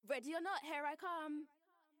Ready or not, here I come.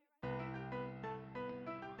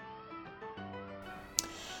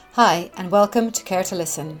 Hi, and welcome to Care to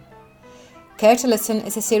Listen. Care to Listen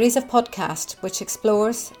is a series of podcasts which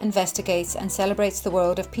explores, investigates, and celebrates the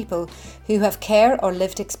world of people who have care or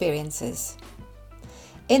lived experiences.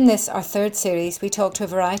 In this, our third series, we talk to a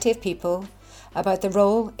variety of people about the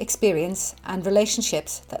role, experience, and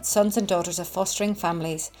relationships that sons and daughters of fostering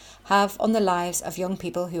families have on the lives of young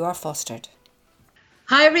people who are fostered.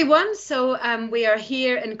 Hi everyone, so we are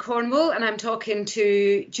here in Cornwall and I'm talking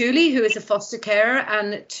to Julie, who is a foster carer,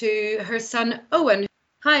 and to her son Owen.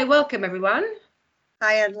 Hi, welcome everyone.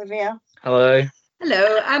 Hi Olivia. Hello.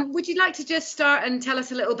 Hello, would you like to just start and tell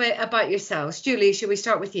us a little bit about yourselves? Julie, shall we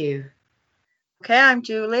start with you? Okay, I'm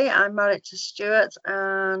Julie, I'm married to Stuart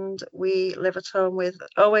and we live at home with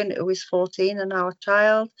Owen, who is 14 and our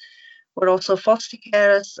child. We're also foster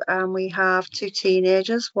carers and we have two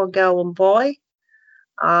teenagers, one girl, one boy.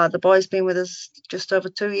 The boy's been with us just over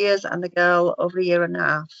 2 years and the girl over a year and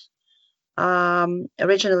a half.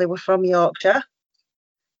 Originally we're from Yorkshire,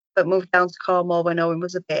 but moved down to Cornwall when Owen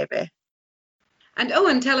was a baby. And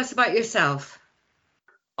Owen, tell us about yourself.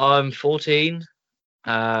 I'm 14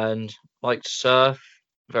 and like to surf,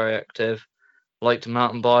 very active. Like to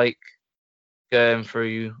mountain bike, going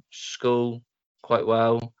through school quite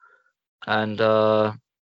well, and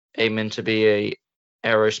aiming to be a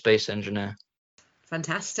aerospace engineer.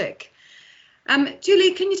 Fantastic.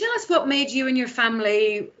 Julie, can you tell us what made you and your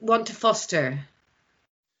family want to foster?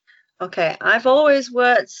 Okay, I've always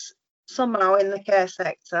worked somehow in the care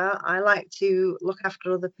sector. I like to look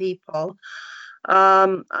after other people.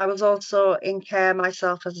 I was also in care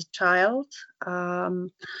myself as a child.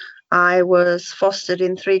 I was fostered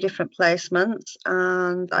in 3 different placements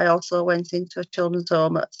and I also went into a children's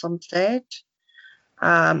home at some stage.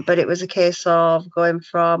 But it was a case of going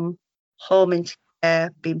from home into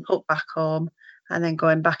care, being put back home, and then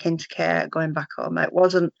going back into care, going back home. It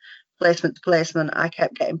wasn't placement to placement. I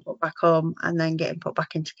kept getting put back home and then getting put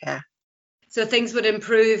back into care. So things would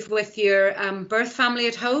improve with your birth family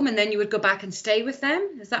at home and then you would go back and stay with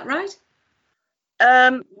them, is that right?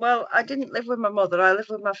 Well, I didn't live with my mother. I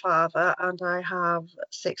lived with my father and I have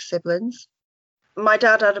 6 siblings. My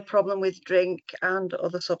dad had a problem with drink and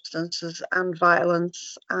other substances and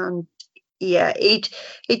violence, and yeah,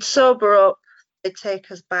 he'd sober up, they'd take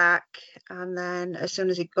us back, and then as soon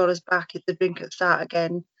as he got us back, the drink would start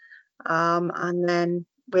again, and then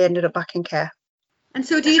we ended up back in care. And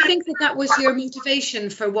so do you think that was your motivation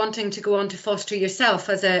for wanting to go on to foster yourself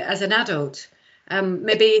as an adult?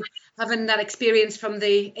 Maybe having that experience from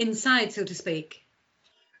the inside, so to speak?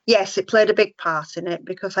 Yes, it played a big part in it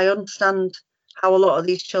because I understand how a lot of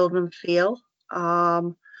these children feel. I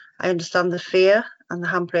understand the fear and the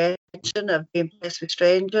apprehension of being placed with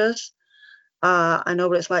strangers. I know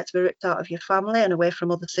what it's like to be ripped out of your family and away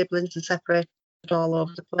from other siblings and separated all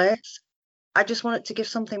over the place. I just wanted to give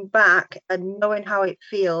something back, and knowing how it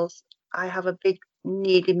feels, I have a big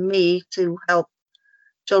need in me to help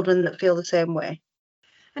children that feel the same way.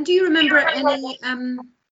 And do you remember any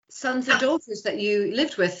sons and daughters that you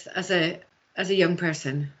lived with as a young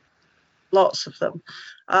person? Lots of them.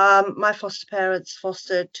 My foster parents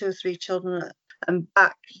fostered 2 or 3 children, and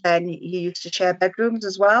back then you used to share bedrooms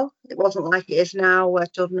as well. It wasn't like it is now where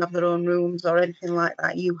children have their own rooms or anything like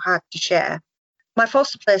that. You had to share. My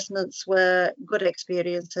foster placements were good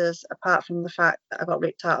experiences, apart from the fact that I got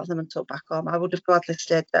ripped out of them and took back home. I would have gladly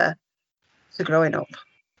stayed there to growing up.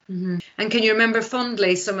 Mm-hmm. And can you remember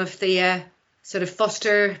fondly some of the sort of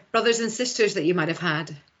foster brothers and sisters that you might have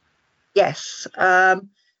had? Yes.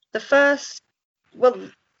 The first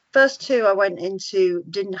 2 I went into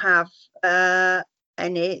didn't have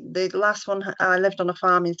any. The last one, I lived on a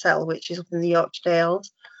farm in Settle, which is up in the Yorkshire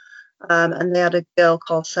Dales, and they had a girl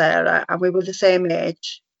called Sarah, and we were the same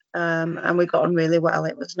age, and we got on really well.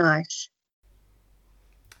 It was nice.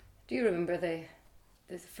 Do you remember the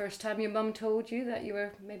first time your mum told you that you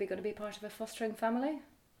were maybe going to be part of a fostering family?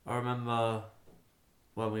 I remember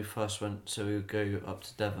when we first went to go up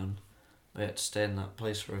to Devon, we had to stay in that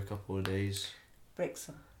place for a couple of days.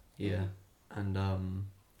 Brixham. Yeah, and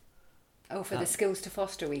for the Skills to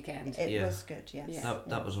Foster weekend. It was good, yes.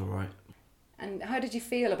 That was all right. And how did you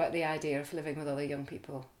feel about the idea of living with other young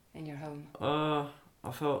people in your home?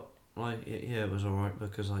 I felt like it was all right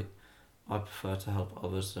because I prefer to help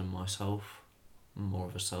others than myself. I'm more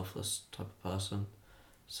of a selfless type of person,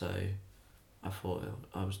 so I thought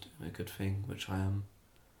I was doing a good thing, which I am,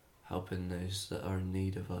 helping those that are in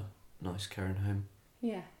need of a nice caring home.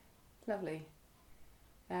 Yeah, lovely.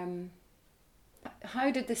 How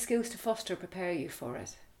did the Skills to Foster prepare you for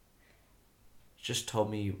it? Just told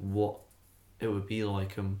me what it would be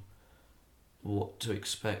like and what to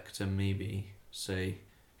expect, and maybe say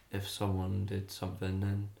if someone did something,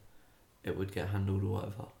 then it would get handled or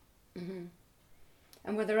whatever. Mm-hmm.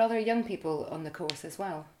 And were there other young people on the course as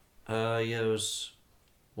well? Yeah, there was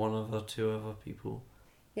two other people.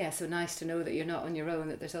 Yeah, so nice to know that you're not on your own,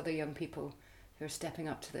 that there's other young people who are stepping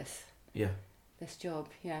up to this job.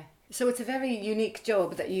 Yeah. So it's a very unique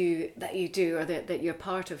job that you do, or that you're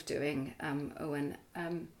part of doing, Owen.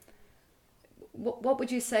 What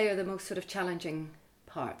would you say are the most sort of challenging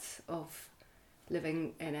parts of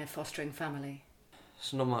living in a fostering family?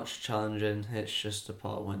 It's not much challenging, it's just the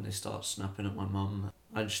part when they start snapping at my mum.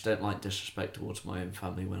 I just don't like disrespect towards my own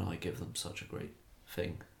family when I give them such a great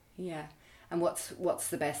thing. Yeah. And what's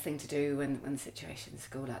the best thing to do when situations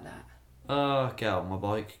go like that? Get out on my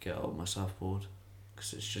bike, get out on my surfboard,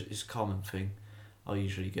 because it's a common thing. I'll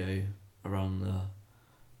usually go around the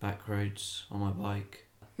back roads on my bike.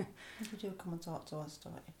 You do come and talk to us,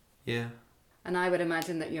 don't you? Yeah. And I would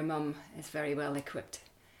imagine that your mum is very well equipped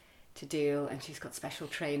to deal, and she's got special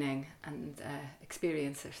training and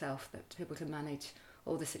experience herself to be able to manage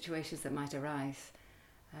all the situations that might arise.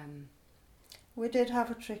 We did have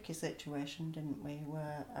a tricky situation, didn't we,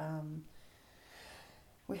 where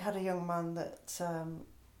we had a young man that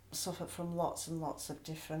suffered from lots and lots of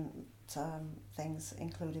different things,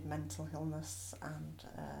 including mental illness and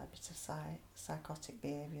a bit of psychotic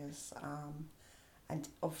behaviours, and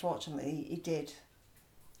unfortunately he did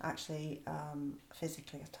actually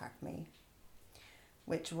physically attack me,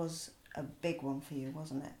 which was a big one for you,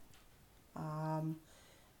 wasn't it?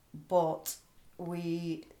 But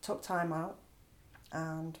we took time out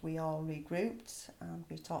and we all regrouped and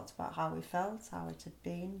we talked about how we felt, how it had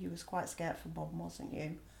been. You was quite scared for Mum, wasn't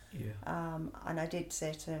you? Yeah. And I did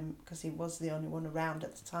say to him, because he was the only one around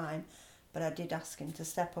at the time, but I did ask him to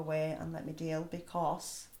step away and let me deal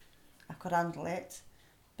because I could handle it.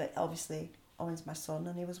 But obviously Owen's my son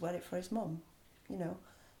and he was worried for his mum, you know.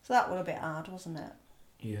 So that was a bit hard, wasn't it?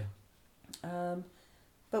 Yeah.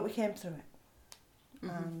 But we came through it.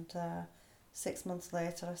 Mm-hmm. And 6 months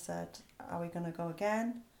later I said, are we going to go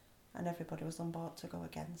again? And everybody was on board to go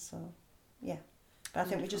again. So, yeah. But I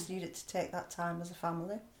think we just needed to take that time as a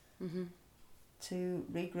family Mm-hmm. to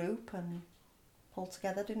regroup and pull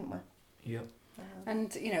together, didn't we? Yep.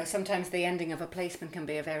 And, you know, sometimes the ending of a placement can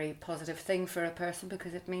be a very positive thing for a person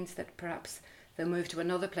because it means that perhaps they'll move to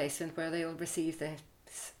another placement where they'll receive the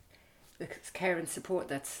care and support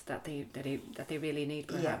that they really need,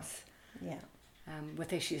 perhaps. Yeah.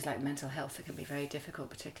 With issues like mental health, it can be very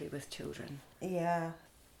difficult, particularly with children. Yeah.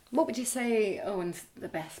 What would you say, Owen's the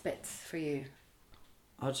best bits for you?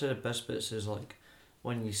 I'd say the best bits is like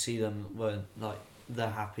when you see them when like they're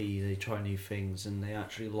happy, they try new things and they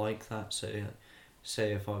actually like that. So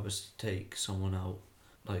say if I was to take someone out,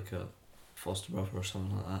 like a foster brother or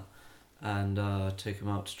something like that, and take them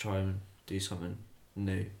out to try and do something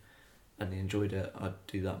new and they enjoyed it, I'd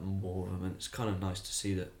do that more of them. And it's kind of nice to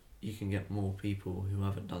see that you can get more people who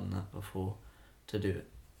haven't done that before to do it.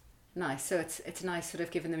 Nice. So it's nice sort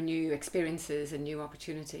of giving them new experiences and new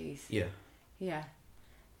opportunities. Yeah. Yeah.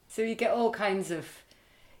 So you get all kinds of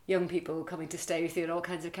young people coming to stay with you and all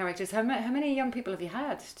kinds of characters. How many young people have you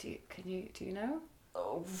had? Do you know?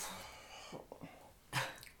 Oh,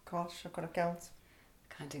 gosh, I've got to count.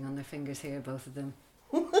 Counting on their fingers here, both of them.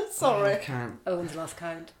 Sorry. I can't. Owen's lost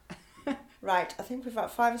count. Right, I think we've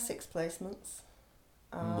had 5 or 6 placements.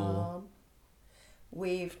 More.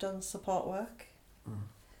 We've done support work. Mm.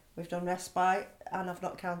 We've done respite, and I've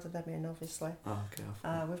not counted them in, obviously. Oh,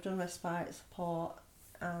 okay. We've done respite, support,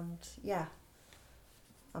 and yeah.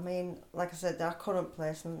 I mean, like I said, our current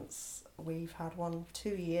placements, we've had one 2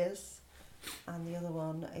 years, and the other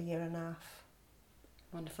one 1.5 years.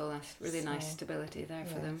 Wonderful. That's really nice stability there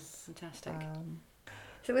for them. yes. Fantastic.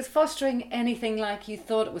 So was fostering anything like you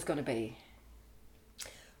thought it was going to be?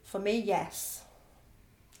 For me, yes.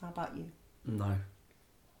 How about you? No.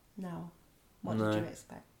 No. What No. did you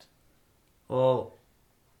expect? Well,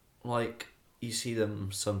 like, you see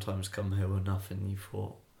them sometimes come here with nothing.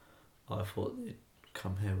 I thought they'd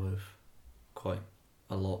come here with quite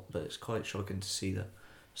a lot, but it's quite shocking to see that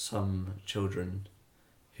some children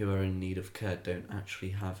who are in need of care don't actually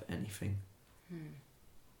have anything.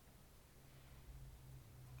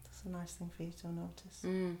 That's a nice thing for you to notice.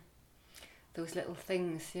 Mm. Those little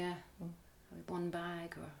things, yeah. Like one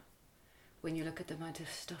bag, or when you look at the amount of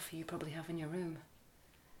stuff you probably have in your room.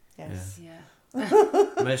 Yes. Yeah.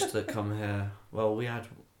 Most that come here, well, we had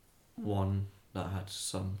one that had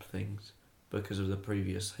some things because of the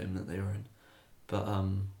previous home that they were in, but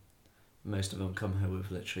most of them come here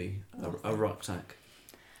with literally a rucksack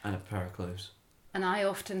and a pair of clothes. And I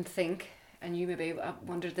often think and you maybe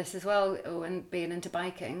wondered this as well, and being into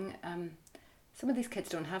biking, some of these kids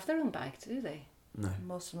don't have their own bike, do they? No.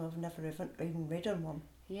 Most of them have never even ridden one.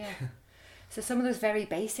 Yeah. So some of those very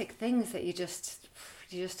basic things that you just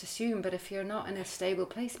assume, but if you're not in a stable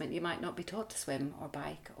placement, you might not be taught to swim or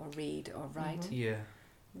bike or read or write. Yeah.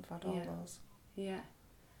 We've had all those. Yeah.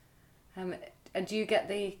 And do you get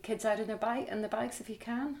the kids out on their bikes if you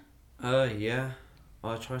can? Yeah.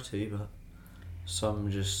 I try to, but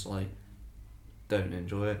some just like don't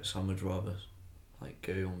enjoy it. Some would rather like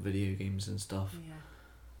go on video games and stuff. Yeah.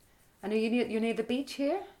 And are you near the beach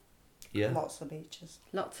here? Yeah. Lots of beaches.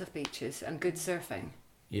 Lots of beaches and good surfing.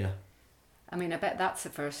 Yeah. I mean, I bet that's a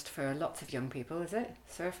first for lots of young people, is it?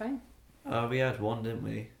 Surfing? We had one, didn't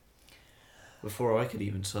we? Before I could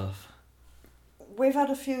even surf. We've had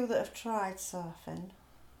a few that have tried surfing.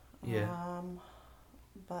 Yeah.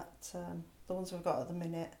 But the ones we've got at the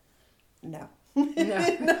minute, no. No.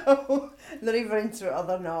 No. They're either into it or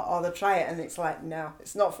they're not, or they try it and it's like, no,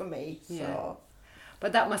 it's not for me. Yeah. So.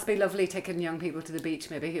 But that must be lovely, taking young people to the beach,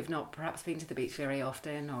 maybe who've not perhaps been to the beach very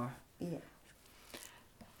often, or... Yeah.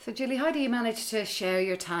 So Julie, how do you manage to share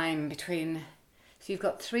your time between... So you've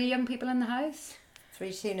got 3 young people in the house?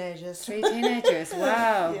 3 teenagers. 3 teenagers,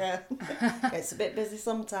 wow. Yeah. It's a bit busy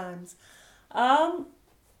sometimes.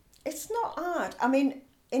 It's not hard. I mean,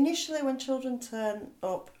 initially when children turn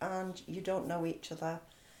up and you don't know each other,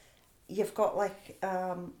 you've got like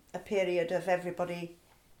a period of everybody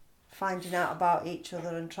finding out about each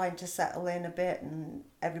other and trying to settle in a bit, and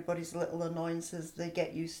everybody's little annoyances they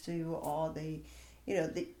get used to, or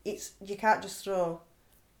you can't just throw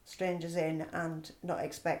strangers in and not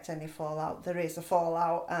expect any fallout. There is a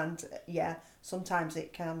fallout, and sometimes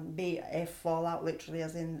it can be a fallout, literally,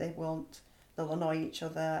 as in they'll annoy each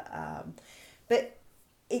other. But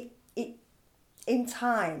it in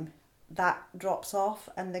time that drops off,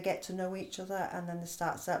 and they get to know each other, and then they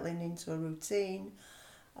start settling into a routine.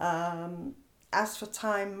 As for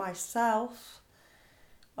time myself,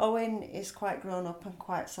 Owen is quite grown up and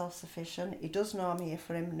quite self-sufficient. He does know I'm here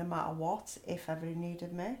for him no matter what, if ever he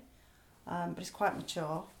needed me. But he's quite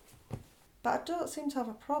mature. But I don't seem to have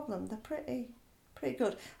a problem. They're pretty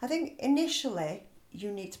good. I think initially you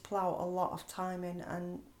need to plough a lot of time in,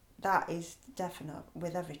 and that is definite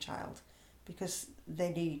with every child, because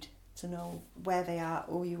they need to know where they are,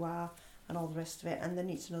 who you are, and all the rest of it, and they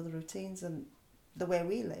need to know the routines and the way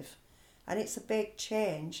we live. And it's a big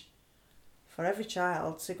change for every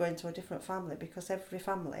child to go into a different family, because every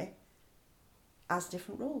family has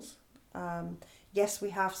different rules. Yes, we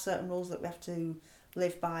have certain rules that we have to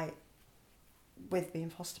live by with being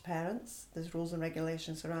foster parents. There's rules and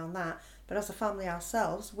regulations around that. But as a family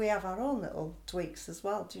ourselves, we have our own little tweaks as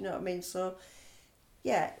well. Do you know what I mean? So,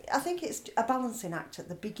 yeah, I think it's a balancing act at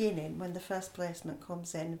the beginning when the first placement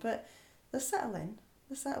comes in. But they settle in,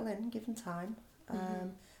 give them time.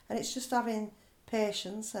 And it's just having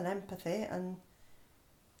patience and empathy and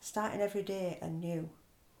starting every day anew.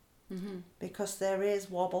 Because there is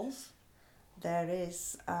wobbles, there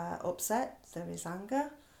is upset, there is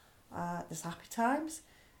anger, there's happy times.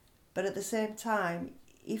 But at the same time,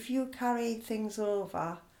 if you carry things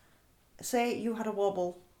over, say you had a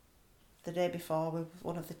wobble the day before with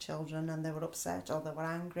one of the children and they were upset or they were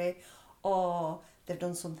angry or they've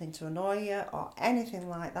done something to annoy you or anything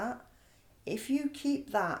like that, if you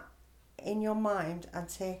keep that in your mind and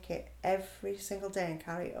take it every single day and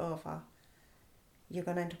carry it over, you're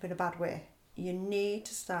going to end up in a bad way. You need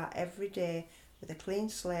to start every day with a clean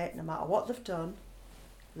slate, no matter what they've done,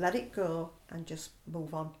 let it go and just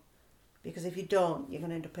move on. Because if you don't, you're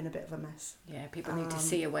going to end up in a bit of a mess. Yeah, people need to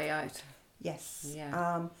see a way out. Yes.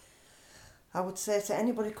 Yeah. I would say to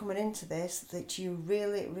anybody coming into this that you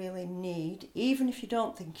really, really need, even if you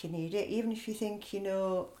don't think you need it, even if you think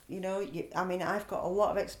I mean, I've got a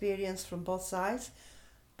lot of experience from both sides,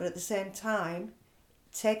 but at the same time,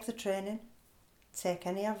 take the training, take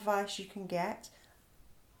any advice you can get,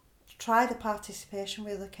 try the participation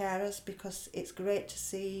with the carers, because it's great to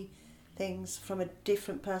see things from a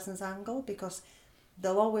different person's angle, because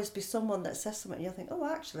there'll always be someone that says something and you'll think, oh,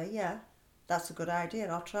 actually, yeah, that's a good idea,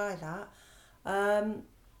 and I'll try that.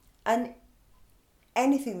 And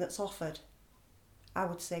anything that's offered, I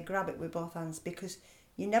would say grab it with both hands, because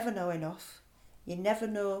you never know enough, you never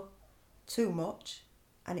know too much,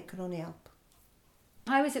 and it can only help.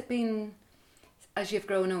 How has it been as you've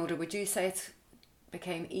grown older? Would you say it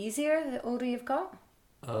became easier the older you've got?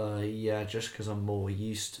 Yeah, just because I'm more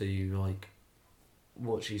used to, like,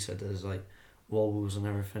 what she said, there's, like, wobbles and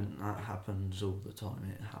everything, that happens all the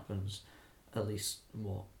time. It happens at least,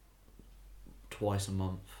 twice a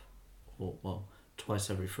month, or, twice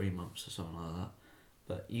every 3 months or something like that.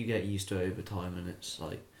 but you get used to it over time, and it's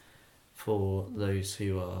like for those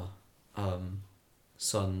who are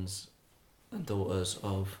sons and daughters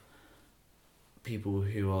of people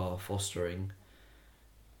who are fostering,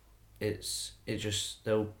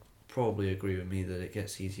 they'll probably agree with me that it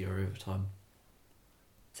gets easier over time.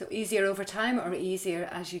 So easier over time or easier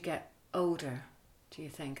as you get older, do you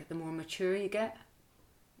think? The more mature you get?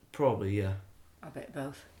 Probably, yeah. A bit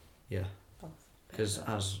both. Yeah. Both. Because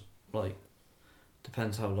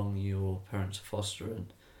depends how long your parents are fostering,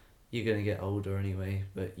 you're going to get older anyway,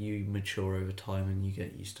 but you mature over time and you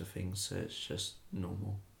get used to things, so it's just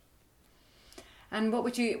normal. And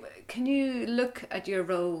can you look at your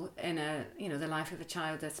role in the life of a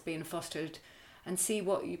child that's being fostered and see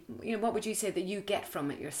what what would you say that you get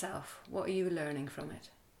from it yourself? What are you learning from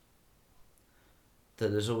it? That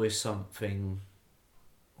there's always something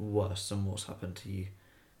worse than what's happened to you,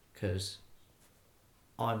 because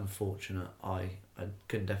I'm fortunate. I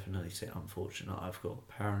can definitely say I'm fortunate. I've got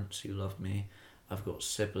parents who love me, I've got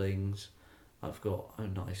siblings, I've got a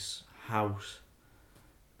nice house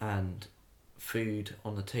and food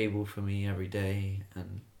on the table for me every day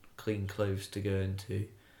and clean clothes to go into,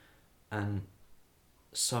 and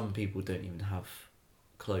some people don't even have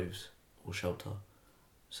clothes or shelter,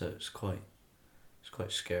 so it's quite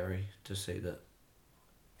scary to say that.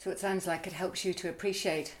 So it sounds like it helps you to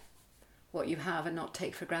appreciate what you have and not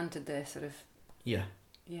take for granted the sort of... Yeah.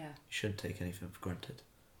 Yeah. You shouldn't take anything for granted.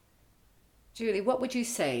 Julie, what would you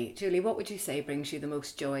say brings you the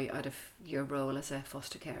most joy out of your role as a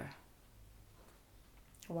foster carer?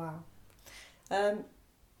 Wow.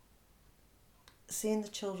 Seeing the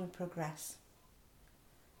children progress,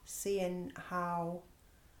 seeing how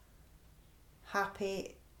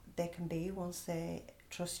happy they can be once they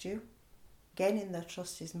trust you. Gaining their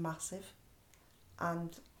trust is massive,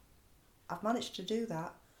 and I've managed to do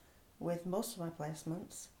that with most of my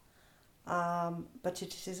placements, but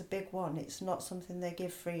it is a big one. It's not something they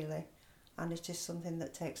give freely, and it is something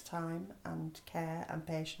that takes time and care and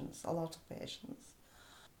patience, a lot of patience.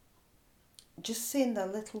 Just seeing their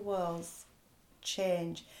little worlds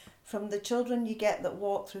change, from the children you get that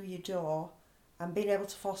walk through your door and being able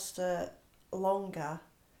to foster longer,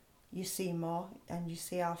 you see more and you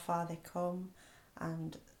see how far they come,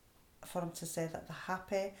 and for them to say that they're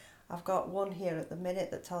happy. I've got one here at the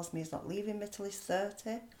minute that tells me he's not leaving me till he's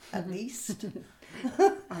 30 at least.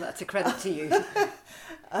 Oh, that's a credit to you.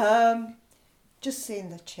 Just seeing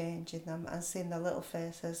the change in them and seeing their little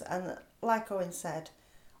faces, and like Owen said,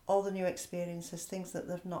 all the new experiences, things that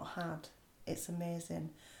they've not had. It's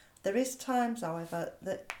amazing. There is times, however,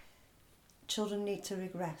 that children need to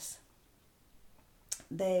regress.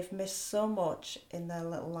 They've missed so much in their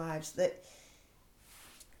little lives that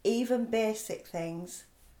even basic things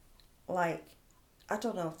like, I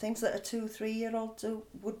don't know, things that a 2-3-year-old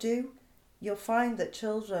would do, you'll find that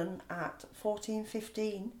children at 14,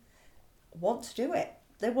 15 want to do it.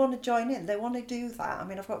 They want to join in. They want to do that. I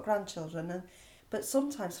mean, I've got grandchildren, but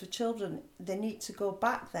sometimes for children, they need to go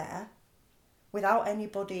back there without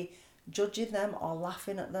anybody judging them or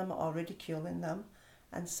laughing at them or ridiculing them,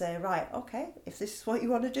 and say, right, okay, if this is what you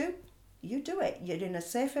want to do, you do it. You're in a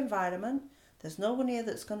safe environment. There's no one here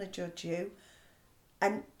that's going to judge you.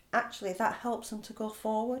 And actually that helps them to go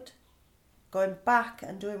forward. Going back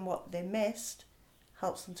and doing what they missed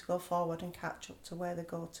helps them to go forward and catch up to where they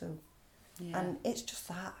go to. Yeah. And it's just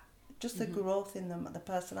that, just the growth in them, the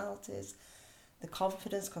personalities, the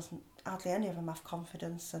confidence, because hardly any of them have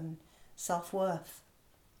confidence, and self-worth.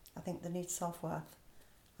 I think they need self-worth.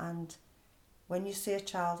 And when you see a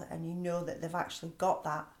child and you know that they've actually got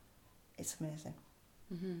that, it's amazing.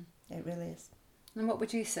 Mm-hmm. It really is. And what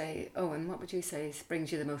would you say, Owen,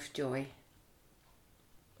 brings you the most joy?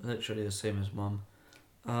 Literally the same as Mum.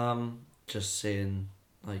 Just seeing,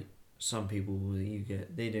 like, some people that you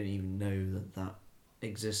get, they don't even know that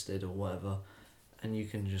existed or whatever, and you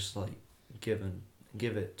can just, like, give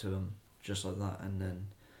it to them just like that, and then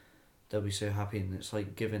they'll be so happy, and it's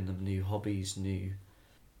like giving them new hobbies, new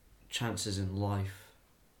chances in life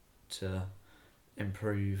to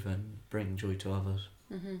improve and bring joy to others.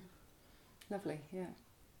 Mm-hmm. Lovely, yeah.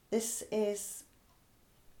 This is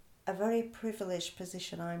a very privileged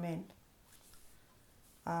position I'm in,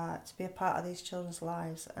 to be a part of these children's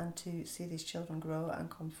lives and to see these children grow and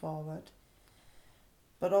come forward.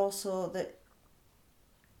 But also that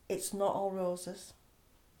it's not all roses.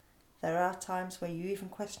 There are times where you even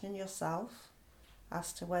question yourself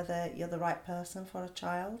as to whether you're the right person for a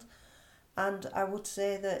child. And I would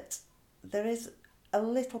say that there is a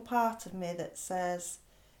little part of me that says,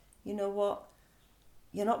 you know what,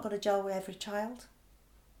 you're not going to gel with every child.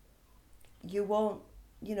 You won't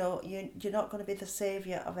you know, you're not going to be the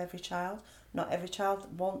saviour of every child. Not every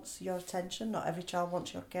child wants your attention, not every child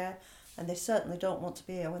wants your care, and they certainly don't want to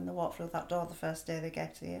be here when they walk through that door the first day they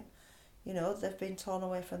get here. You know, they've been torn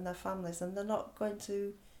away from their families and they're not going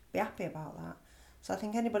to be happy about that. So I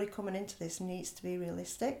think anybody coming into this needs to be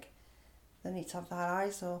realistic. They need to have their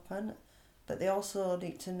eyes open, but they also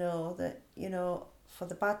need to know that, you know, for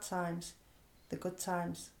the bad times, the good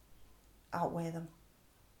times outweigh them.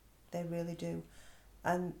 They really do.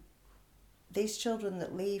 And these children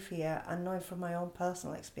that leave here, and knowing from my own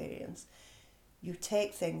personal experience, you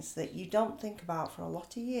take things that you don't think about for a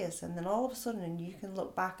lot of years, and then all of a sudden you can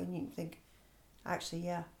look back and you can think, actually,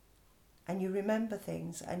 yeah. And you remember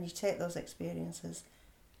things and you take those experiences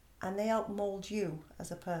and they help mould you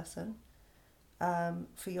as a person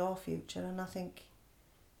for your future. And I think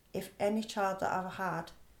if any child that I've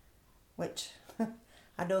had, which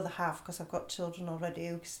I know they have because I've got children already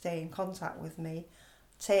who stay in contact with me,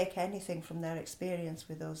 take anything from their experience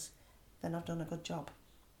with us, then I've done a good job.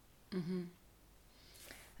 Mm-hmm.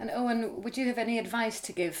 And Owen, would you have any advice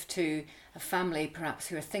to give to a family perhaps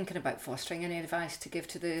who are thinking about fostering, any advice to give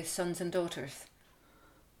to the sons and daughters?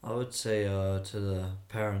 I would say to the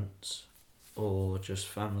parents or just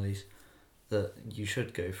families that you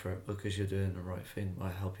should go for it because you're doing the right thing by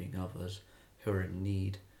helping others who are in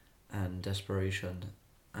need and desperation.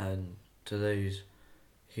 And to those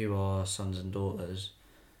who are sons and daughters,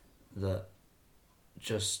 that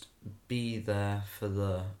just be there for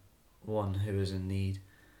the one who is in need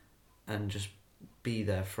and just be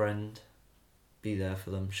their friend, be there for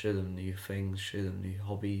them, show them new things, show them new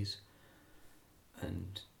hobbies,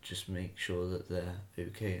 and just make sure that they're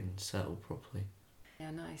okay and settled properly.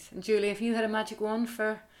 Yeah, nice. And Julie, if you had a magic wand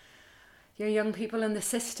for your young people in the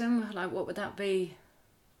system, like what would that be?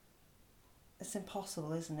 It's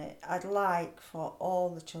impossible, isn't it? I'd like for all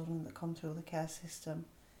the children that come through the care system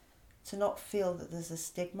to not feel that there's a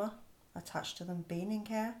stigma attached to them being in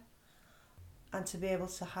care, and to be able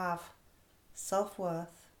to have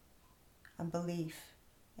self-worth and belief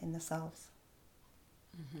in themselves.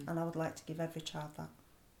 Mm-hmm. And I would like to give every child that.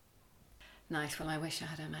 Nice. Well, I wish I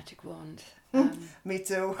had a magic wand. Me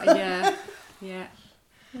too. Yeah.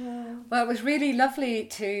 Well, it was really lovely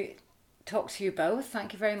to talk to you both.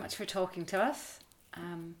 Thank you very much for talking to us.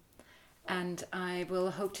 And I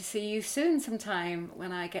will hope to see you soon sometime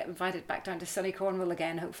when I get invited back down to sunny Cornwall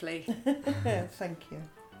again, hopefully. Thank you.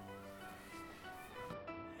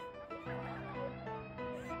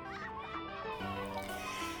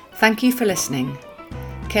 Thank you for listening.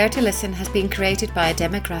 Care to Listen has been created by a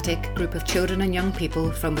democratic group of children and young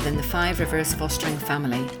people from within the Five Rivers fostering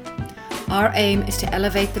family. Our aim is to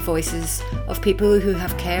elevate the voices of people who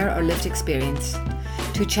have care or lived experience,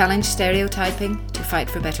 to challenge stereotyping, to fight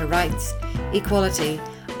for better rights, equality,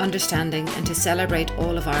 understanding, and to celebrate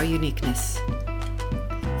all of our uniqueness.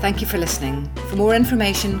 Thank you for listening. For more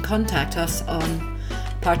information, contact us on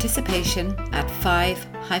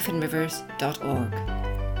participation@5-rivers.org.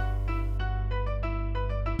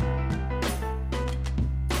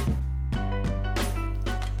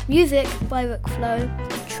 Music by Rick Flow,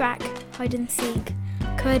 track Hide and Seek,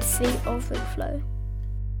 courtesy of Rick Flow.